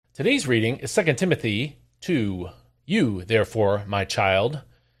Today's reading is 2 Timothy 2. You, therefore, my child,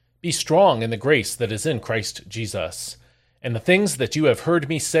 be strong in the grace that is in Christ Jesus. And the things that you have heard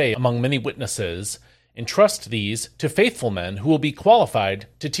me say among many witnesses, entrust these to faithful men who will be qualified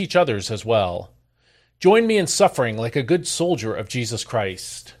to teach others as well. Join me in suffering like a good soldier of Jesus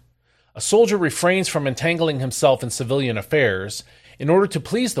Christ. A soldier refrains from entangling himself in civilian affairs in order to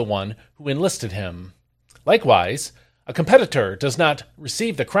please the one who enlisted him. Likewise, a competitor does not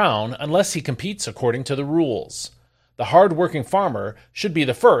receive the crown unless he competes according to the rules. The hard-working farmer should be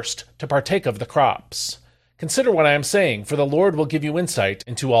the first to partake of the crops. Consider what I am saying, for the Lord will give you insight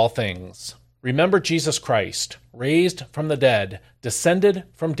into all things. Remember Jesus Christ, raised from the dead, descended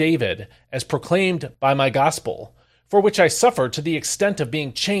from David, as proclaimed by my gospel, for which I suffer to the extent of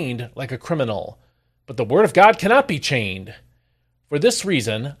being chained like a criminal. But the word of God cannot be chained. For this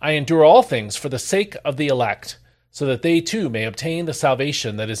reason I endure all things for the sake of the elect, so that they too may obtain the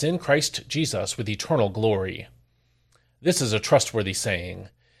salvation that is in Christ Jesus with eternal glory. This is a trustworthy saying.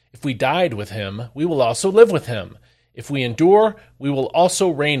 If we died with him, we will also live with him. If we endure, we will also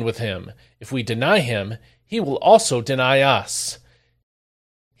reign with him. If we deny him, he will also deny us.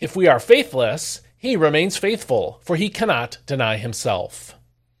 If we are faithless, he remains faithful, for he cannot deny himself.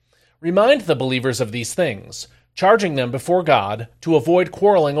 Remind the believers of these things, charging them before God to avoid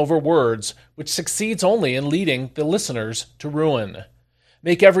quarreling over words, which succeeds only in leading the listeners to ruin.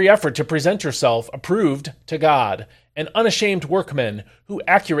 Make every effort to present yourself approved to God, an unashamed workman who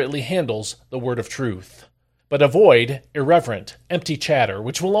accurately handles the word of truth. But avoid irreverent, empty chatter,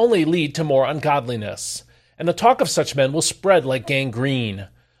 which will only lead to more ungodliness, and the talk of such men will spread like gangrene.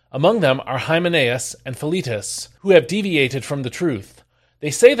 Among them are Hymenaeus and Philetus, who have deviated from the truth.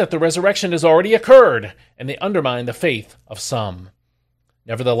 They say that the resurrection has already occurred, and they undermine the faith of some.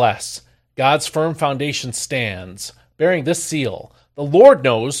 Nevertheless, God's firm foundation stands, bearing this seal: the Lord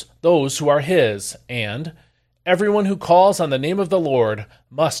knows those who are his, and everyone who calls on the name of the Lord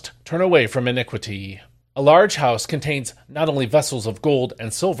must turn away from iniquity. A large house contains not only vessels of gold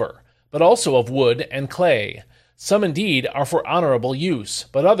and silver, but also of wood and clay. Some indeed are for honorable use,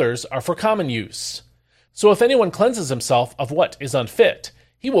 but others are for common use. So if anyone cleanses himself of what is unfit,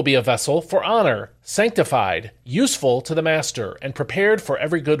 he will be a vessel for honor, sanctified, useful to the master, and prepared for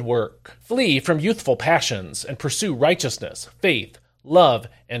every good work. Flee from youthful passions, and pursue righteousness, faith, love,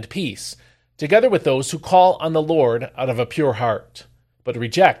 and peace, together with those who call on the Lord out of a pure heart. But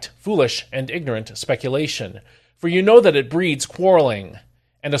reject foolish and ignorant speculation, for you know that it breeds quarreling.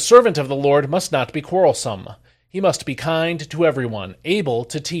 And a servant of the Lord must not be quarrelsome. He must be kind to everyone, able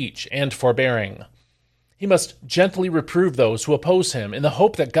to teach, and forbearing. He must gently reprove those who oppose him, in the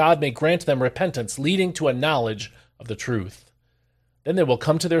hope that God may grant them repentance leading to a knowledge of the truth. Then they will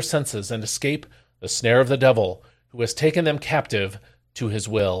come to their senses and escape the snare of the devil, who has taken them captive to his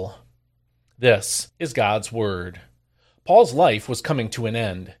will. This is God's word. Paul's life was coming to an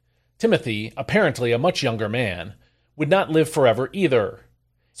end. Timothy, apparently a much younger man, would not live forever either.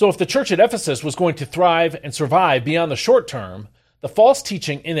 So if the church at Ephesus was going to thrive and survive beyond the short term, the false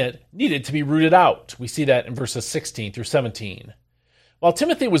teaching in it needed to be rooted out. We see that in verses 16 through 17. While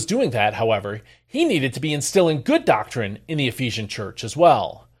Timothy was doing that, however, he needed to be instilling good doctrine in the Ephesian church as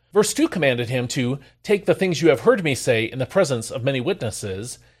well. Verse 2 commanded him to take the things you have heard me say in the presence of many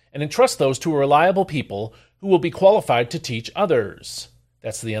witnesses and entrust those to a reliable people who will be qualified to teach others.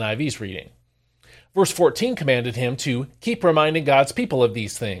 That's the NIV's reading. Verse 14 commanded him to keep reminding God's people of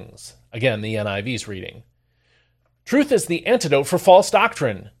these things. Again, the NIV's reading. Truth is the antidote for false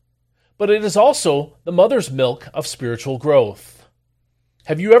doctrine, but it is also the mother's milk of spiritual growth.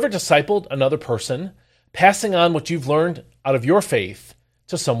 Have you ever discipled another person, passing on what you've learned out of your faith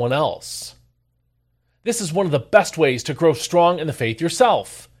to someone else? This is one of the best ways to grow strong in the faith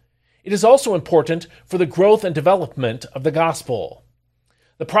yourself. It is also important for the growth and development of the gospel.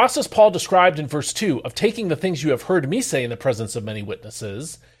 The process Paul described in verse 2 of taking the things you have heard me say in the presence of many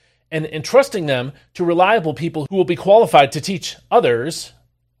witnesses and entrusting them to reliable people who will be qualified to teach others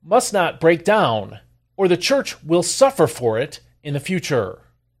must not break down, or the church will suffer for it in the future.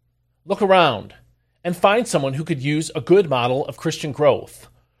 Look around and find someone who could use a good model of Christian growth,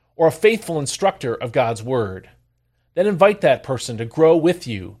 or a faithful instructor of God's Word. Then invite that person to grow with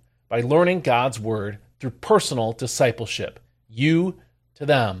you by learning God's Word through personal discipleship, you to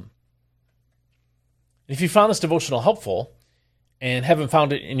them. If you found this devotional helpful, and haven't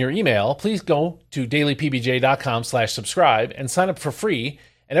found it in your email, please go to dailypbj.com/subscribe and sign up for free.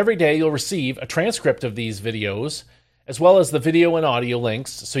 And every day you'll receive a transcript of these videos, as well as the video and audio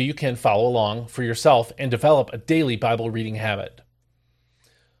links, so you can follow along for yourself and develop a daily Bible reading habit.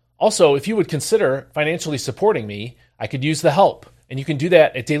 Also, if you would consider financially supporting me, I could use the help, and you can do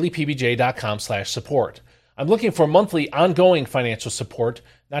that at dailypbj.com/support. I'm looking for monthly ongoing financial support,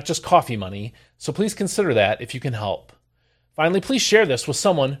 not just coffee money, so please consider that if you can help. Finally, please share this with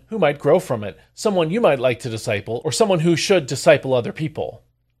someone who might grow from it, someone you might like to disciple, or someone who should disciple other people.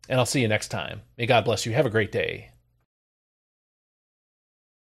 And I'll see you next time. May God bless you. Have a great day.